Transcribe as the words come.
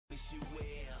she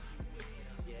will.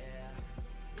 Yeah,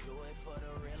 do it for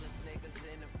the realest niggas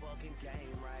in the fucking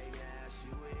game right now. She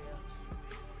will.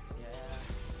 Yeah,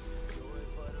 do it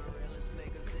for the realest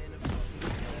niggas in the fucking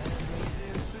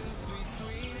game.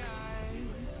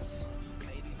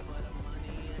 Maybe for the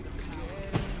money and the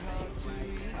power.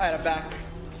 Alright, I'm back.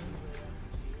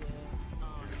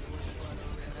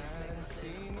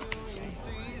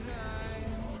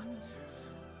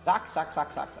 Suck.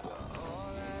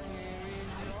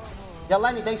 Yo,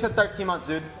 Lenny, thanks for 13 months,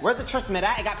 dude. Where's the Trist Mid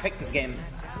at? I got picked this game.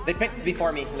 They picked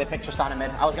before me. They picked Tristana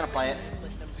Mid. I was gonna play it.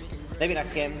 Maybe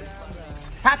next game.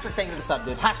 Patrick, thank you for the sub,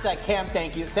 dude. Hashtag Cam,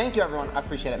 thank you. Thank you, everyone. I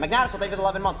appreciate it. Magnatical, thank you for the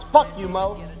 11 months. Fuck you,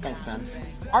 Mo. Thanks, man.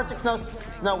 Arctic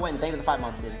Snow Wind, thank you for the 5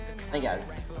 months, dude. Thank you,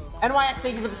 guys. NYX,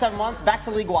 thank you for the 7 months. Back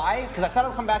to League Y, because I said I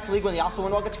would come back to League when the Yasuo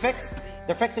Windwall gets fixed.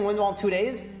 They're fixing Windwall in 2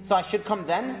 days, so I should come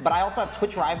then. But I also have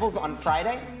Twitch Rivals on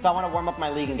Friday, so I want to warm up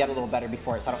my league and get a little better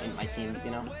before it, so I don't eat my teams,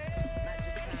 you know?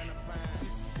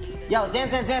 Yo, Zan,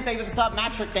 thank you for the sub.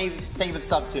 Matrick, thank you for the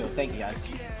sub, too. Thank you, guys.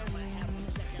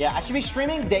 Yeah, I should be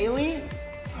streaming daily.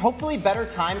 Hopefully better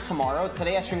time tomorrow.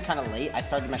 Today I streamed kind of late. I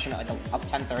started my stream at like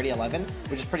 10:30, 11,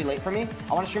 which is pretty late for me.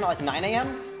 I want to stream at like 9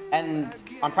 a.m. and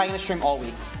I'm probably going to stream all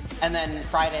week. And then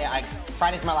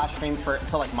Friday's my last stream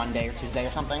until like Monday or Tuesday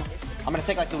or something. I'm gonna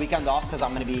take like the weekend off because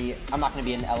I'm not gonna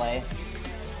be in LA.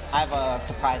 I have a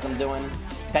surprise I'm doing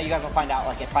that you guys will find out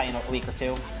like probably in a week or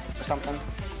two or something.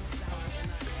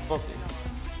 We'll see.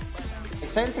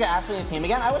 Excited to get Ashley in the team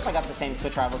again. I wish I got the same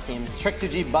Twitch Rivals teams.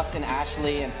 Trick2G, Bustin,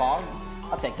 Ashley, and Fog.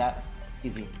 I'll take that.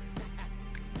 Easy.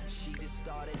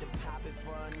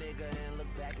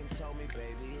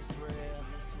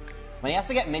 When he has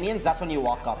to get minions, that's when you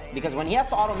walk up. Because when he has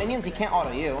to auto minions, he can't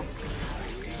auto you.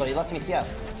 So he lets me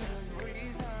CS.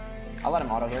 I'll let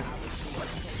him auto here.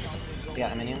 He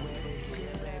got a minion.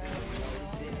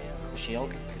 Shield.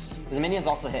 Because the minions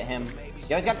also hit him.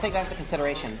 You always got to take that into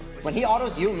consideration. When he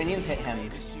autos you, minions hit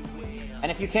him.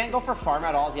 And if you can't go for farm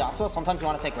at all as Yasuo, sometimes you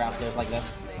want to take Raptors like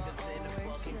this.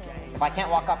 If I can't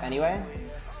walk up anyway.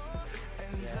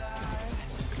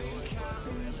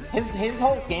 His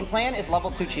whole game plan is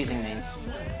level 2 cheesing me.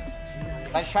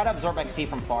 I just try to absorb XP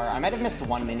from far. I might have missed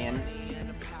one minion.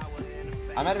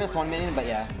 But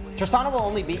yeah. Tristana will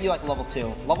only beat you like level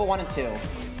 2. Level 1 and 2.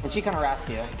 When she can harass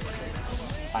you.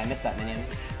 I missed that minion.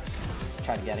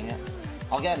 Tried getting it.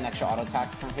 I'll get an extra auto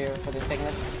attack from here for taking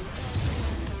this.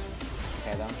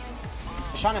 Okay then.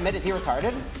 Tristana Mid, is he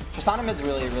retarded? Tristana Mid's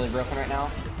really, really broken right now.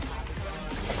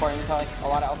 According to like a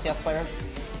lot of LCS players.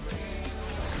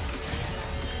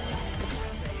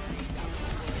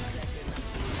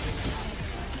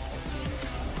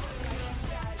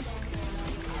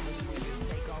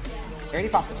 I already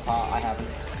popped this pot, I haven't.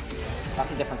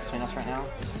 That's the difference between us right now.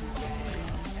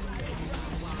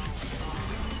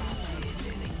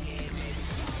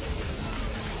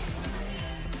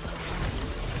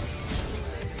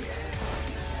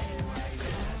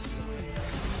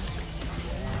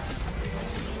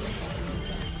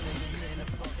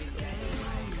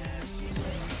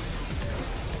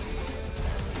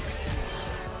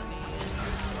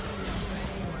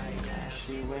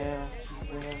 She will.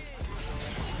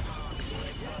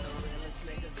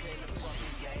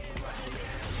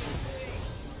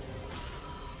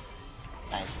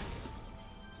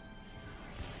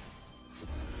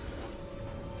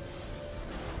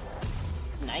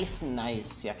 Nice.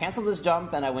 Nice. Yeah, cancel this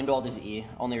jump and I windwalled his E.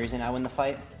 Only reason I win the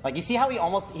fight. Like, you see how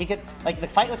he could, like, the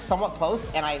fight was somewhat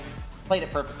close and I played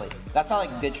it perfectly. That's how,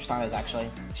 like, good Tristana is, actually.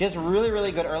 She has really,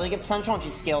 really good early game potential and she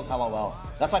scales hella well.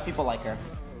 That's why people like her.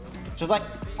 She's, like,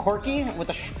 quirky with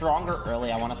a stronger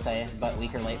early, I want to say, but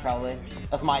weaker late, probably.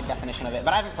 That's my definition of it,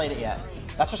 but I haven't played it yet.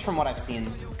 That's just from what I've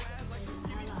seen.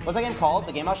 What's that game called?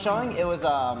 The game I was showing? It was,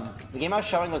 the game I was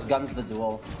showing was Guns the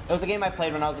Duel. It was a game I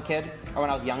played when I was a kid, or when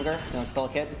I was younger, and I'm still a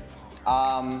kid.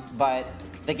 But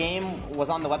the game was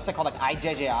on the website called, like,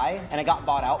 IJJI, and it got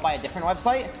bought out by a different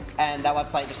website, and that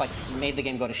website just, like, made the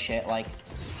game go to shit. Like,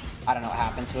 I don't know what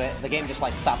happened to it. The game just,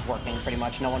 like, stopped working, pretty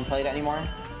much. No one played it anymore.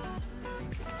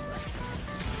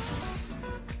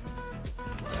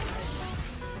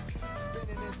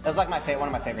 It was, like, one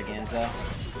of my favorite games, though.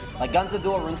 Like, Guns the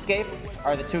Duel, RuneScape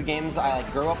are the two games I,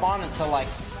 like, grew up on until I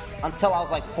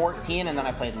was, like, 14, and then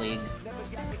I played League.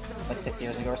 Like, 6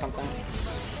 years ago or something.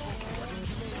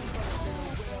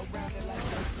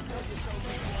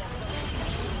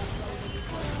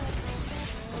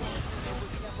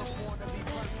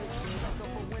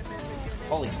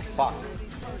 Holy fuck.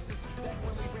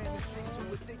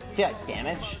 See that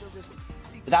damage?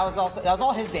 That was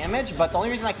all his damage, but the only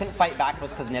reason I couldn't fight back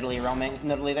was because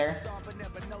Nidalee there.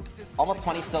 Almost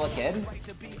 20, still a kid.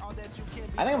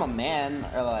 I think I'm a man,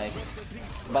 or like,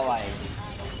 but like,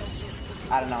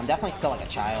 I don't know. I'm definitely still like a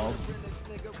child.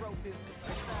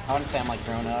 I wouldn't say I'm like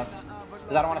grown up,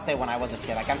 because I don't want to say when I was a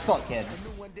kid. Like I'm still a kid.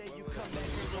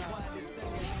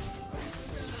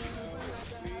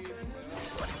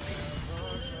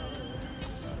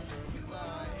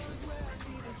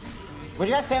 Would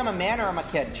you guys say I'm a man or I'm a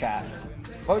kid, chat?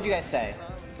 What would you guys say?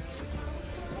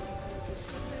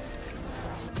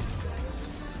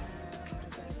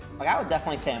 Like, I would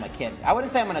definitely say I'm a kid. I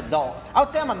wouldn't say I'm an adult. I would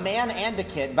say I'm a man and a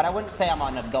kid, but I wouldn't say I'm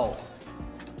an adult.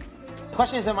 The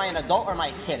question is, am I an adult or am I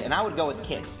a kid? And I would go with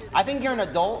kid. I think you're an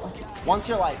adult once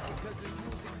you're like,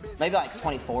 maybe like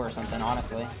 24 or something,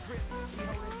 honestly.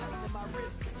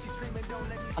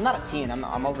 I'm not a teen.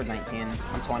 I'm over 19.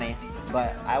 I'm 20.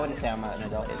 But I wouldn't say I'm an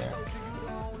adult either.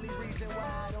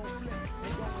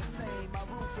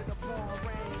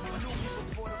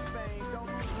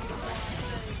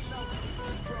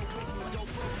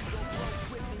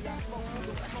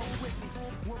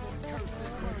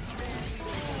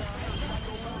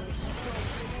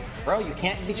 Bro, you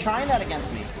can't be trying that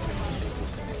against me.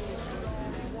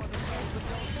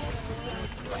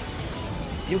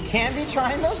 You can't be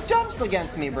trying those jumps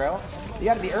against me, bro. You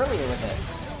gotta be earlier with it.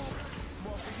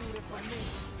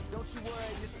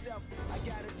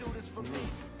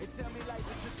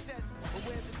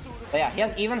 But yeah, he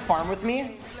has even farm with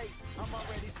me.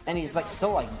 And he's like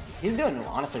still like, he's doing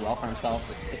honestly well for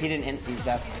himself. If he didn't int these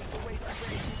deaths.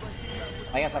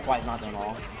 I guess that's why he's not doing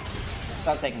well.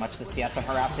 Doesn't take much to CS and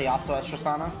harass the Yasuo as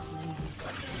Tristana.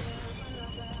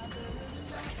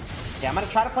 Yeah, I'm gonna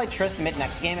try to play Trist mid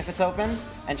next game if it's open,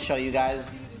 and show you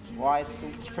guys why it's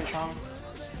pretty strong.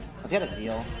 Let's get a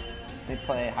Zeal. Let me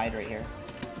play Hydrate here.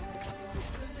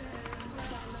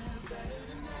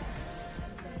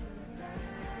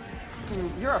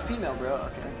 You're a female, bro.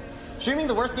 Okay. Streaming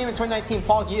the worst game in 2019,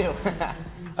 Paul, you.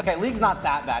 Okay, League's not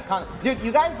that bad. Dude,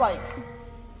 you guys like...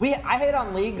 I hate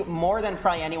on League more than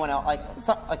probably anyone else. Like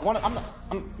I'm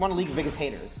one of League's biggest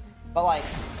haters. But like,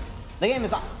 the game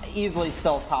is easily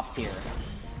still top tier.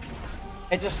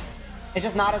 It's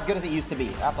just not as good as it used to be.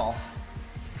 That's all.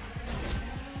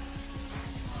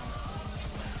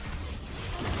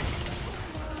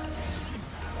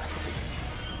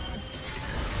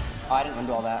 Oh, I didn't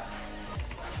undo all that.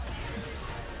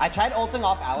 I tried ulting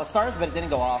off Alistar's, but it didn't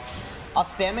go off. I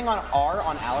was spamming on R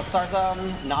on Alistar's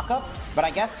knockup, but I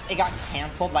guess it got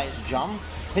cancelled by his jump.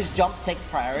 His jump takes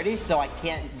priority, so I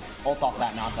can't ult off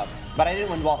that knockup. But I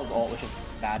didn't win well his ult, which is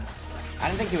bad. I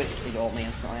didn't think he'd ult me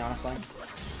instantly, honestly.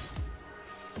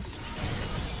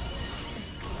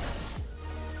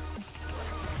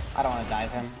 I don't want to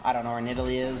dive him. I don't know where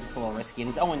Nidalee is. It's a little risky.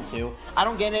 And he's 0-2. I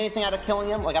don't gain anything out of killing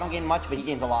him. Like, I don't gain much, but he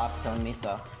gains a lot after killing me,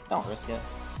 so don't risk it.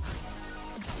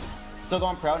 Still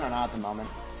going pro? No, not at the moment.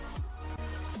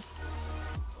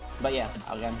 But yeah,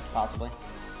 again, possibly.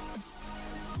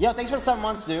 Yo, thanks for the 7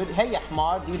 months, dude. Hey,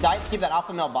 Yahmar, do you diet to keep that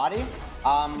alpha male body?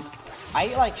 I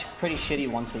eat like pretty shitty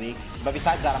once a week. But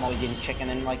besides that, I'm always eating chicken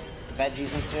and like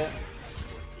veggies and shit.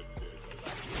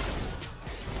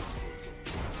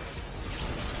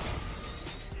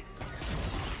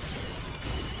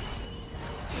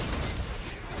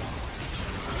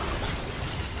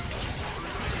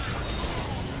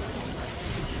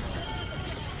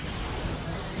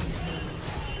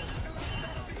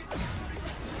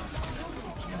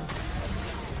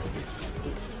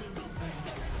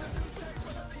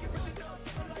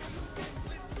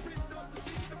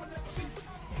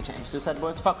 Suicide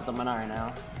boys, fuck with the Minar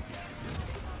now.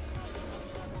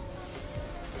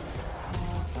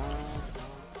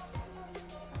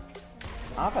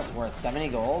 I don't know if that's worth 70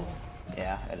 gold.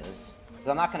 Yeah, it is. Because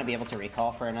I'm not going to be able to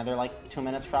recall for another like 2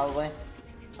 minutes probably.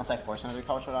 Unless I force another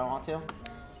recall, which I don't want to.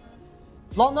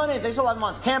 LOL no Nate, thanks for 11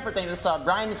 months. Camper, thank you for the sub.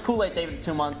 Brian is Kool-Aid, thank you for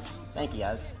 2 months. Thank you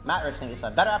guys. Matt Rich, thank you for the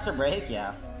sub. Better after break,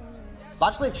 yeah.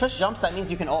 Logically, if Trish jumps, that means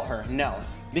you can ult her. No.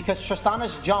 Because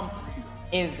Tristana's jump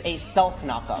is a self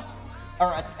knockup.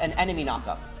 Or an enemy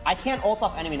knockup. I can't ult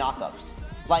off enemy knockups.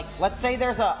 Like, let's say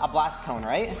there's a blast cone,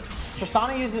 right?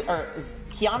 Tristana uses, or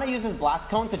Kiana uses blast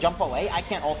cone to jump away, I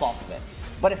can't ult off of it.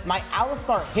 But if my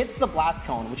Alistar hits the blast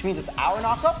cone, which means it's our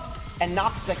knockup, and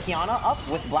knocks the Kiana up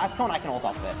with blast cone, I can ult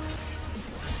off of it.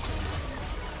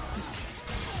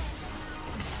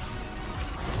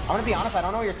 I'm gonna be honest, I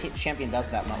don't know your champion does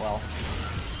that not well.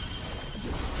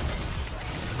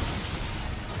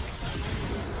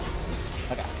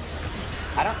 Okay.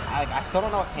 I still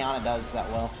don't know what Kiana does that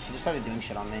well. She just started doing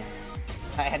shit on me.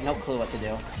 I had no clue what to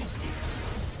do.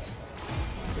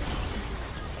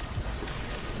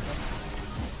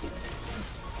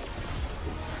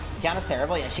 Kiana's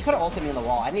terrible? Yeah, she could have ulted me in the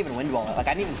wall. I didn't even wind wall it. Like,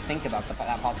 I didn't even think about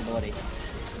that possibility.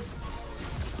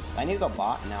 I need to go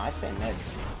bot. No, I stay mid.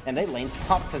 And they lane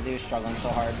swap because they were struggling so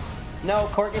hard. No,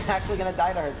 Corky's actually gonna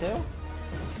die to her too.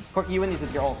 Corky, you win these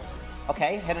with your ults.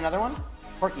 Okay, hit another one.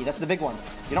 Corky, that's the big one.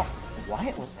 You don't.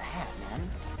 What was that, man?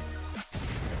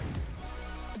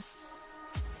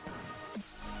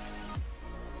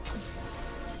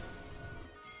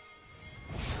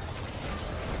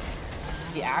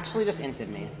 He actually just inted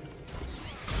me.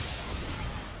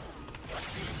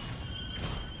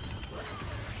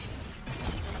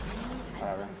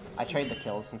 Whatever. I trade the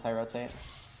kills since I rotate.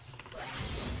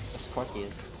 This Corky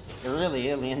is really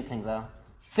inting though.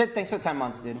 Sid, thanks for the 10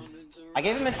 months, dude. I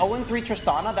gave him an 0-3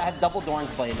 Tristana that had double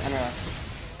Doran's Blade,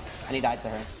 and he died to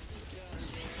her.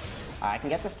 I can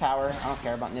get this tower. I don't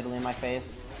care about Nidalee in my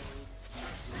face.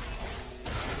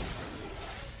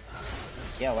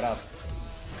 Yeah, what up?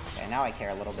 Okay, now I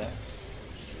care a little bit.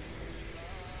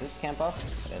 Is this camp up?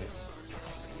 It is.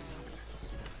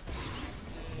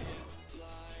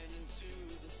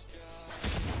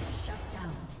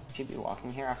 She'd be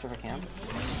walking here after her camp.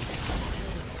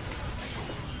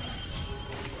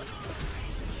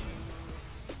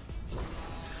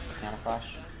 Counter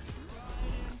flash.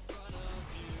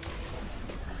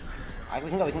 Alright, we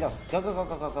can go.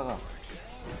 Go.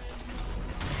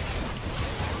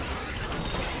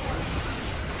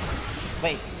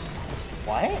 Wait,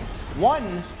 what?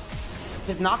 One?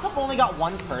 His knockup only got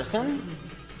one person?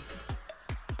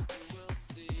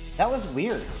 That was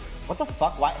weird. What the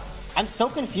fuck? Why? I'm so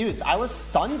confused. I was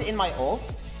stunned in my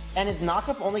ult, and his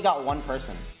knockup only got one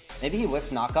person. Maybe he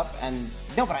whiffed knockup and...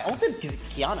 No, but I ulted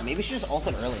Kiana. Maybe she just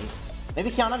ulted early. Maybe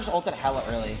Kiana just ulted hella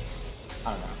early.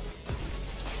 I don't know.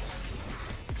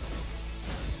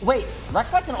 Wait,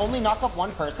 Rek'Sai can only knock up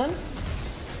one person?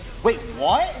 Wait,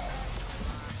 what?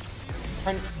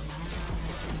 And...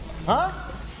 Huh?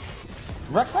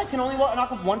 Rek'Sai can only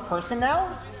knock up one person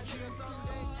now?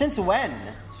 Since when?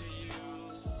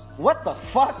 What the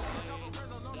fuck?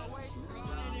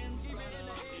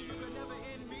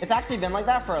 It's actually been like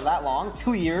that for that long?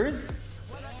 2 years?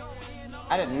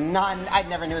 I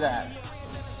never knew that.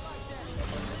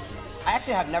 I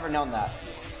actually have never known that.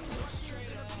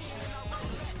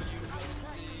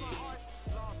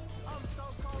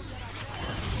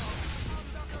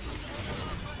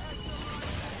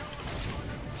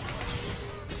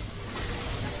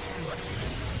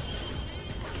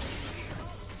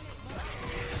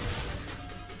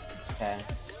 Okay.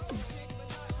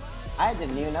 I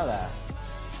didn't even know that.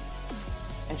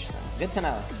 Interesting. Good to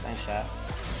know. Thanks, chat.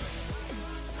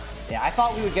 Yeah, I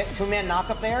thought we would get 2-man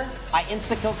knock-up there. I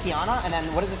insta-killed Kiana, and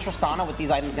then what is a Tristana with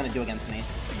these items gonna do against me?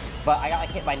 But I got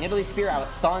like hit by Nidalee Spear, I was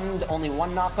stunned, only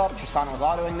one knock-up, Tristana was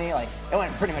autoing me, like, it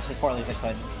went pretty much as poorly as it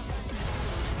could.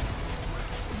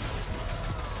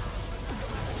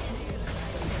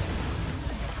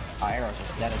 Oh, Arrow's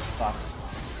just dead as fuck.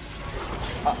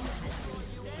 Oh.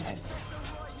 Nice.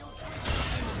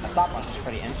 A stopwatch is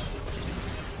pretty in.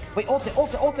 Wait, ult it!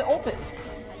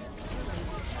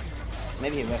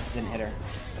 Maybe he whiffed, didn't hit her,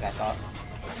 like I thought.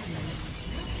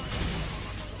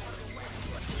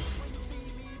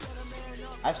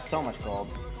 I have so much gold.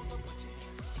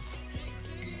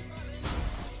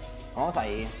 Almost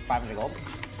IE, 500 gold.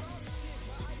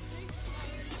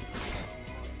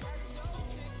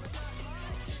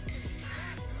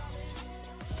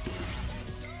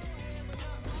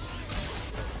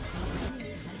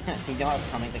 You know I was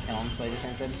coming to kill him, so I just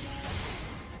entered.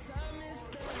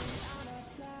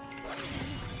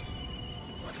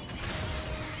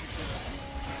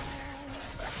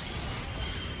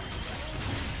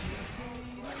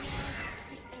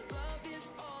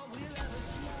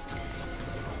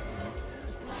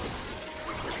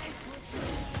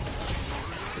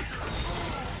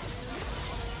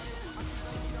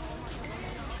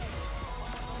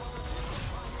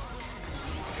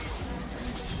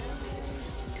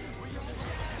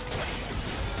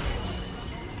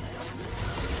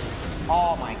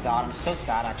 Oh my god, I'm so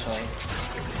sad actually.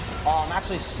 Oh, I'm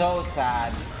actually so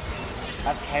sad.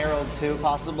 That's Herald too,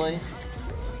 possibly.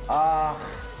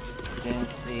 Didn't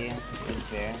see. Good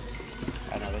spear.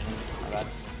 I had no vision. My bad.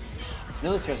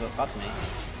 Nidalee Spears what fucked me.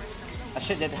 That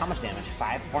shit did how much damage?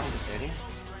 430?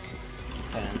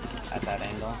 Couldn't at that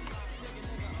angle.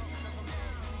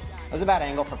 It was a bad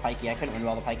angle for Pikey. I couldn't win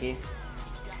well the Pikey.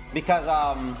 Because,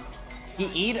 he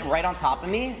E'd right on top of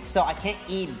me, so I can't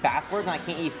E backwards and I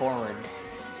can't E forwards.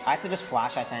 I have to just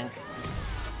flash, I think.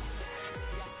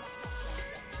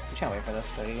 I'm just gonna wait for this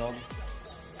 30 gold.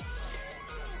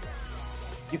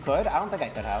 You could? I don't think I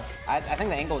could have. I think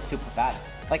the angle was too bad.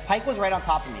 Like, Pyke was right on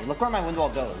top of me. Look where my wind wall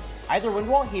goes. Either wind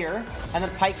wall here, and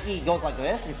then Pyke E goes like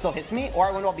this and still hits me, or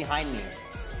I wind wall behind me.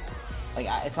 Like,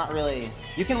 it's not really...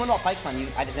 You can win all pikes on you,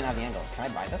 I just didn't have the angle.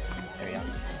 Can I buy this? There we go.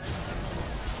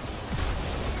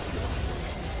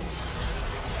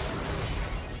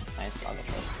 Nice, I'll get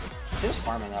you. She's just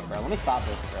farming up, bro. Let me stop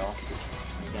this, girl.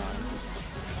 Just going.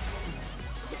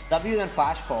 W, then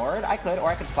flash forward? I could, or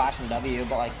I could flash and W,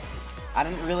 but like, I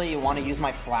didn't really want to use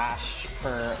my flash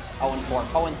for 0-4,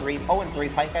 0-3,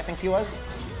 0-3 pike, I think he was.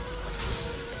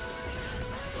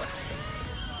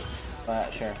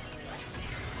 But sure.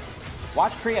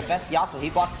 Watch Korea best Yasuo. He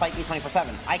blocks Pike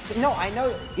E24/7. I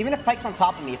know. Even if Pike's on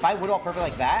top of me, if I wind wall perfect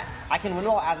like that, I can wind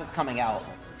wall as it's coming out.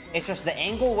 It's just the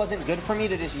angle wasn't good for me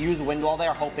to just use wind wall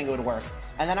there, hoping it would work.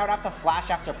 And then I would have to flash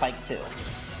after Pike too,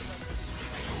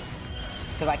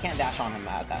 because I can't dash on him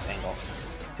at that angle.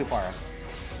 Too far.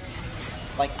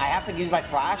 Like, I have to use my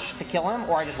flash to kill him,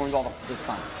 or I just wind wall the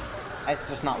stun. It's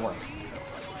just not worth.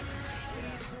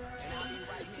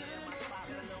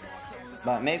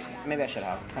 But maybe I should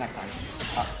have for next time.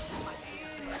 Oh.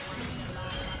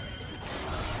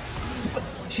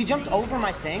 She jumped over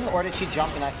my thing, or did she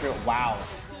jump and I threw it? Wow.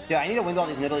 Dude, I need to win all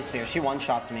these middly spears. She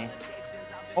one-shots me.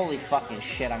 Holy fucking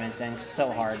shit, I'm in things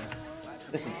so hard.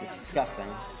 This is disgusting.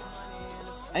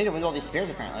 I need to win all these spears,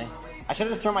 apparently. I should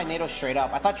have just thrown my NATO straight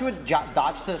up. I thought you would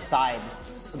dodge to the side.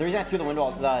 The reason I threw the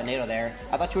NATO there,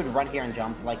 I thought you would run here and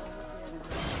jump. Like,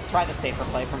 try the safer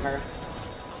play from her.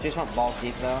 She just went balls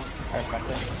deep, though. I respect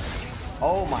it.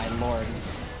 Oh my lord.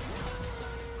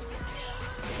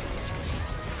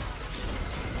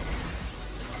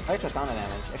 I like Tristana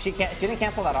damage. If she didn't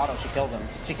cancel that auto, she killed him.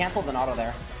 She canceled an auto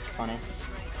there. It's funny.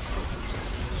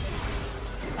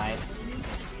 Nice.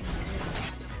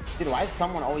 Dude, why is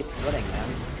someone always splitting, man?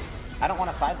 I don't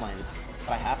want a side lane,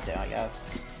 but I have to, I guess.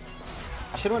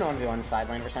 I should win a 1v1 side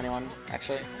lane versus anyone,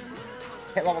 actually.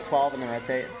 Hit level 12 and then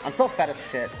rotate. I'm still fed as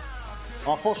shit.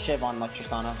 I'm a full shiv on like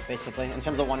Tristana, basically, in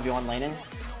terms of 1v1 laning.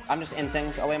 I'm just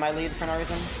inting away my lead for no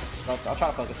reason. But I'll try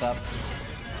to focus up.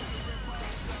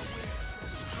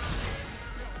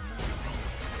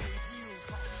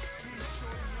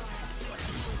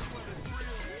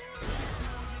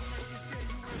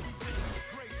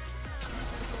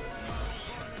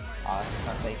 Oh, that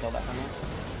sucks that you killed that from me.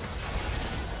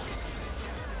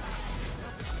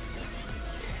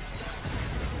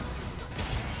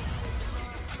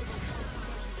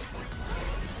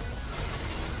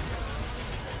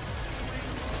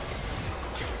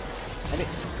 Maybe.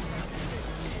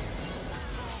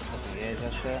 Just engage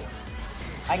that shit.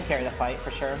 I can carry the fight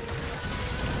for sure.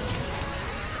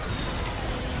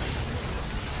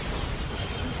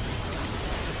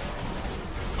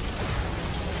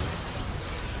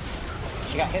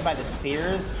 She got hit by the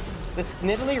spears. This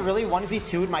Nidalee really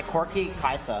 1v2'd my Corki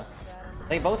Kaisa.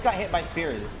 They both got hit by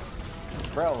spears.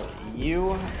 Bro,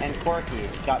 you and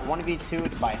Corki got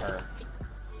 1v2'd by her.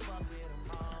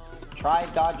 Try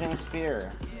dodging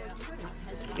spear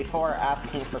before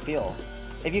asking for peel.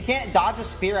 If you can't dodge a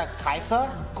spear as Kaisa,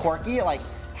 Corki, like,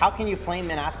 how can you flame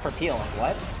and ask for peel? Like,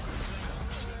 what?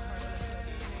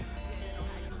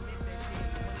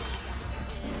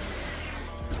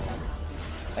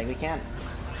 Like, we can't.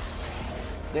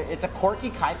 It's a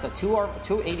Corki Kaisa, two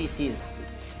ADCs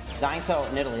dying to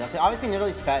Nidalee. Like, obviously,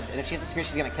 Nidalee's fed, and if she hits a spear,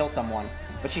 she's gonna kill someone.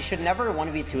 But she should never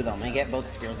 1v2 them and get both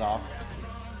spears off.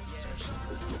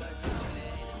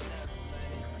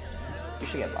 You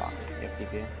should get blocked. You have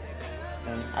TP.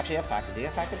 And actually, you have package. Do you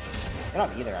have package? You don't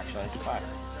have either, actually. Fuck.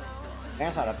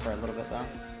 Aaron's not up for a little bit, though.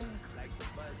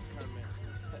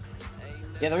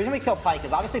 Yeah, the reason we kill Pyke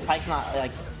is obviously Pyke's not,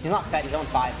 like, he's not fed, he's on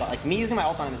 5, but, like, me using my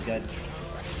ult on him is good.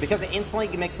 Because it instantly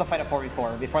makes the fight a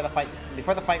 4v4. Before the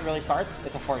fight really starts,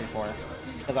 it's a 4v4.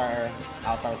 Because our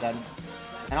Alistar's dead.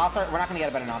 And Alistar, we're not going to get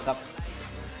a better knockup.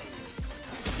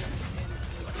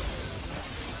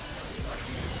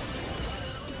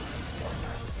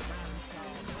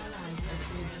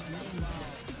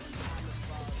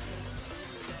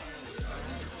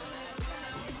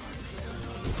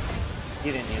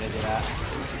 You didn't need to do that.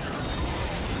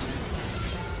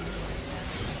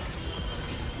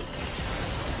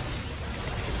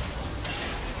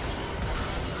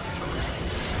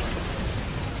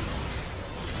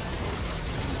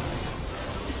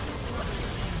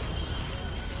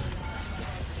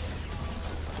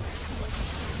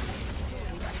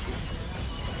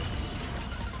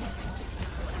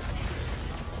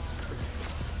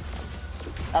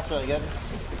 That's really good.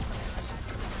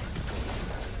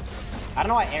 I don't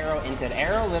know why Arrow inted.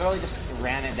 Arrow literally just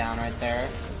ran it down right there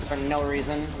for no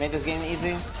reason. Made this game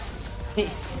easy.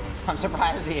 I'm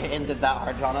surprised he inted that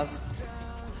hard on us.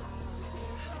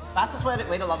 Fastest way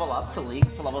to level up to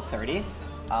League to level 30.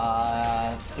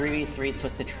 3v3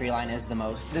 Twisted Tree Line is the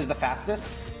most. This is the fastest.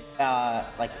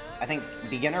 like I think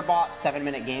beginner bot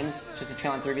 7-minute games just to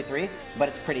trail on 3v3, but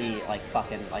it's pretty like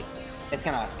fucking like it's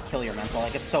gonna kill your mental.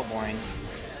 Like it's so boring.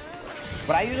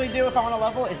 What I usually do if I want to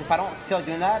level is if I don't feel like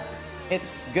doing that,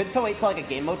 it's good to wait till like a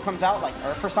game mode comes out, like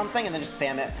Earth or something, and then just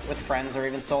spam it with friends or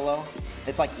even solo.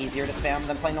 It's like easier to spam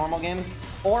than play normal games.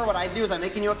 Or what I do is I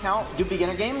make a new account, do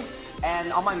beginner games,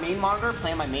 and on my main monitor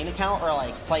play on my main account, or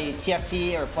like play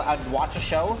TFT, or I'd watch a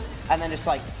show, and then just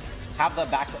like have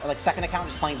the second account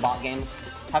just playing bot games,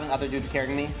 having other dudes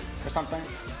carrying me or something.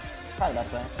 Probably the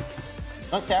best way.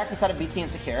 Went Syrax instead of BT and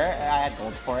Secure. I had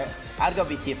gold for it. I'd go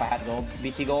BT if I had gold,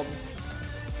 BT gold.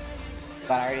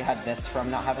 But I already had this from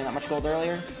not having that much gold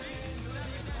earlier.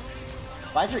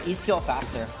 Why is your E skill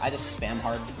faster? I just spam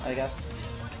hard, I guess.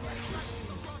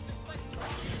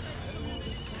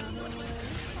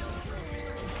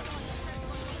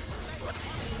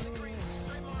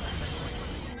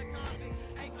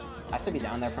 I have to be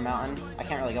down there for mountain. I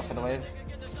can't really go for the wave.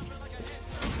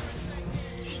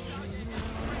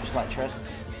 Just let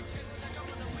Trist.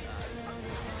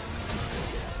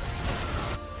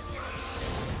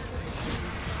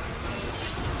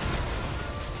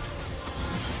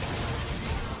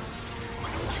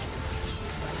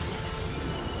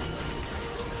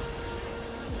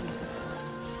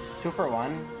 Two for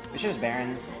one. We should just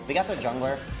Baron. We got their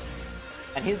jungler.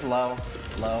 And he's low.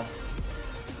 Low.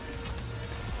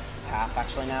 He's half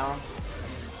actually now.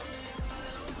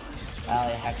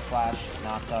 Alley, Hex Flash,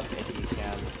 knocked up if you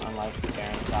can, unless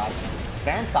Baron stops.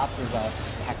 Baron stops is a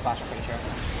Hex Flash, I'm pretty sure.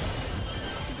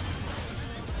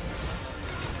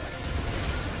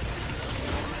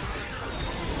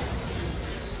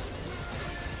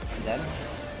 I'm dead?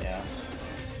 Yeah.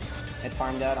 Mid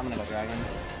farm dead, I'm gonna go Dragon.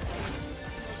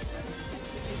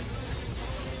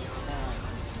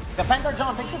 Panther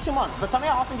John, thanks for 2 months. But tell me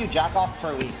how often you jack off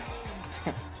per week.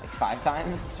 Like 5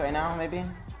 times right now, maybe?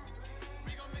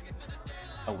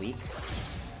 A week?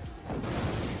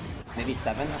 Maybe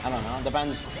 7? I don't know.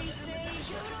 Depends.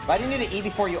 Why do you need to E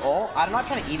before you ult? I'm not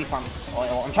trying to E before I'm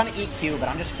ult. I'm trying to EQ, but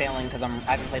I'm just failing because I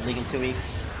haven't played League in 2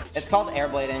 weeks. It's called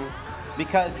airblading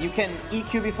because you can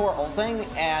EQ before ulting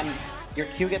and your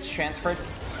Q gets transferred.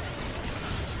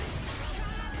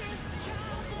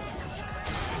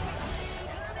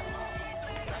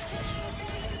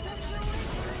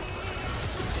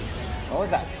 What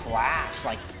was that flash?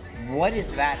 Like, what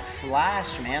is that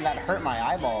flash, man? That hurt my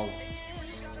eyeballs.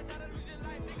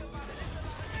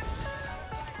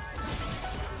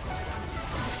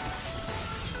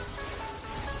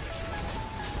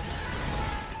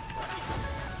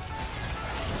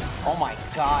 Oh my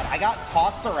god, I got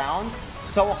tossed around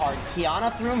so hard.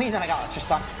 Kiana threw me, then I got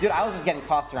Tristana. Dude, I was just getting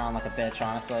tossed around like a bitch,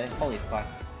 honestly. Holy fuck.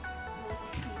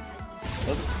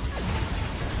 Oops.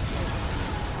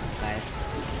 Nice.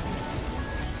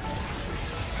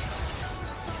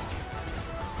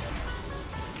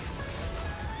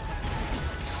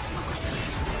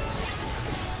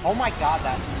 Oh my god,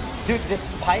 that... Dude, this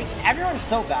Pyke... Everyone's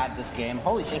so bad this game.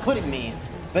 Holy shit, including me.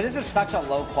 But this is such a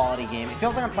low quality game. It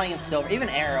feels like I'm playing in silver. Even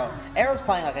Arrow. Arrow's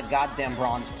playing like a goddamn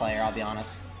bronze player, I'll be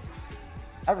honest.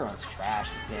 Everyone's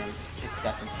trash this game. It's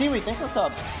disgusting. Seaweed, thanks for the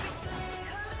sub.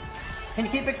 Can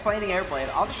you keep explaining Airblade?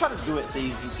 I'll just try to do it so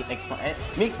you can explain.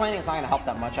 Me explaining it's not going to help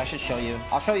that much. I should show you.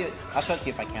 I'll show it to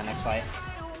you if I can next fight.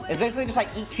 It's basically just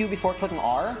like EQ before clicking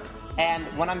R. And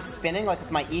when I'm spinning, like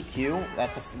with my EQ,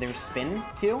 there's spin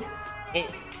Q, it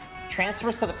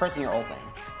transfers to the person you're ulting.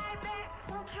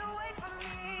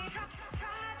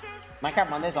 Minecraft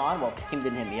Monday's on. Well, team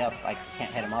didn't hit me up. I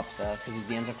can't hit him up, so because his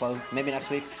DMs are closed. Maybe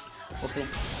next week. We'll see.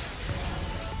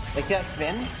 Like, see that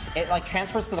spin? It like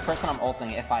transfers to the person I'm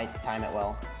ulting if I time it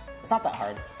well. It's not that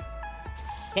hard.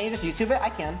 Can't you just YouTube it? I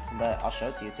can, but I'll show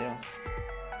it to you too.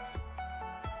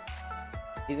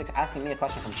 He's asking me a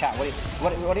question from chat. What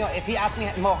do you? If he asks me,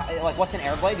 Mo, like, what's an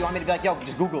Airblade? Do you want me to be like, yo,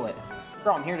 just Google it?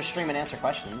 Bro, I'm here to stream and answer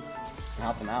questions and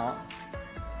help them out.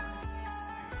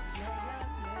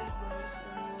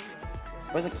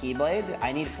 What is a Keyblade?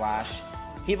 I need flash.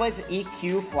 Keyblade's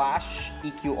EQ, flash,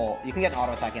 EQ, ult. You can get an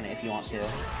auto attack in it if you want to.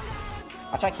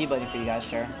 I'll try Keyblading for you guys,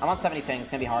 sure. I'm on 70 ping, it's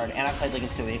gonna be hard. And I've played League in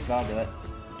 2 weeks, but I'll do it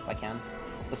if I can.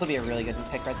 This will be a really good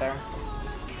pick right there.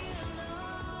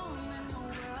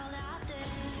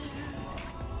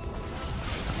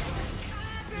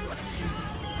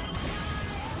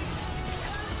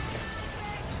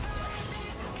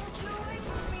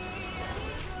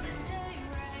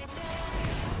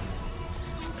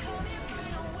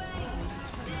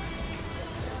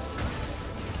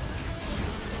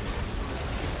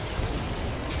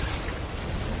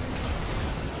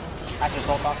 I just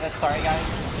ult off this, sorry guys.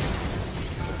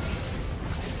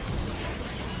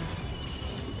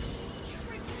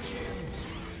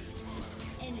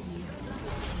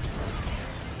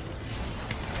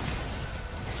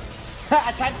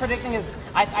 I tried predicting his...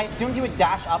 I assumed he would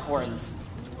dash upwards.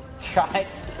 Tried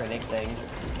predicting.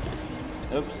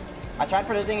 Oops. I tried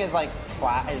predicting his, like,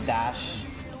 his dash.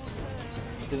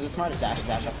 Because the smartest dash is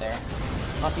dash up there.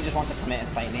 Unless he just wants to commit and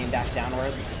fight me and dash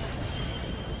downwards.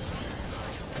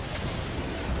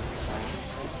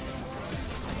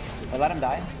 Wait, let him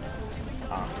die?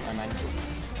 Oh, never mind.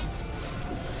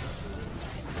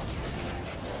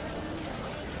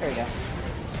 There we go.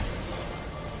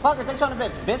 Plugger, thanks on the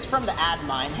bits. Bits from the ad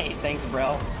mine. Hey, thanks,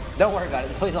 bro. Don't worry about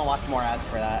it. Please don't watch more ads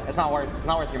for that. It's not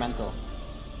worth your mental.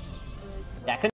 Yeah, I couldn't